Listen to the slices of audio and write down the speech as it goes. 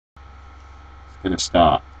Gonna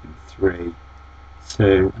start in 3,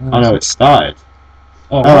 2. Oh no, it started.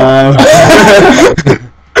 Oh,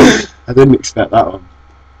 I didn't expect that one.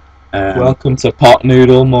 welcome to pot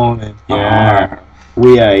noodle morning. Yeah,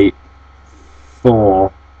 we ate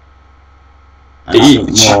 4.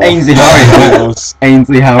 Each. Ainsley, how are you?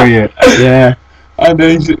 Ainsley, how are you? Yeah, And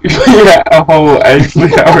Ainsley, yeah, a whole Ainsley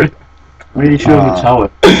Harry. Where are you showing the towel?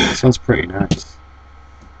 sounds pretty nice.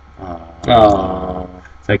 Oh.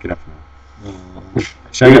 Take it off now.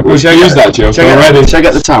 Should I We've used that joke already. Should I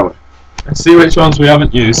get the tower? Let's see which ones we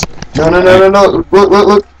haven't used. No.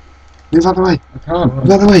 Look. Move out the way. I can't.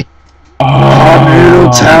 Move out the way. Oh,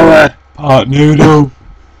 Noodle tower. Pot noodle.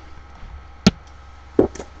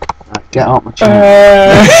 Right, get out my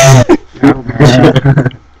chair.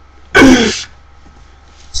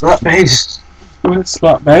 Slap base. Where's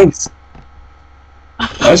slap bass?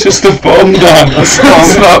 That's just a bomb dance.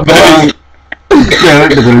 Slap bass.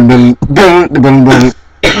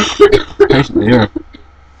 Patiently here.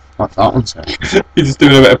 What's that one say? He's just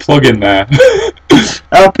doing a bit of plugging there.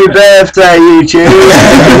 Happy birthday,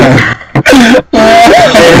 YouTube!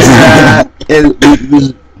 It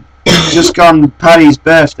was just gone Paddy's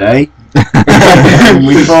birthday, and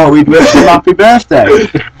we thought we'd wish him happy birthday.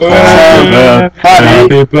 Paddy,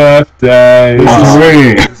 Happy birthday.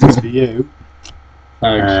 this is for you.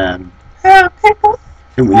 Thanks. I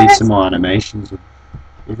think we need some more animations.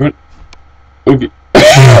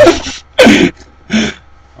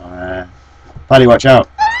 Paddy, watch out!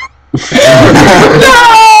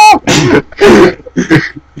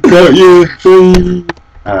 Got you.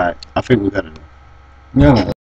 Alright, I think we got it. Yeah.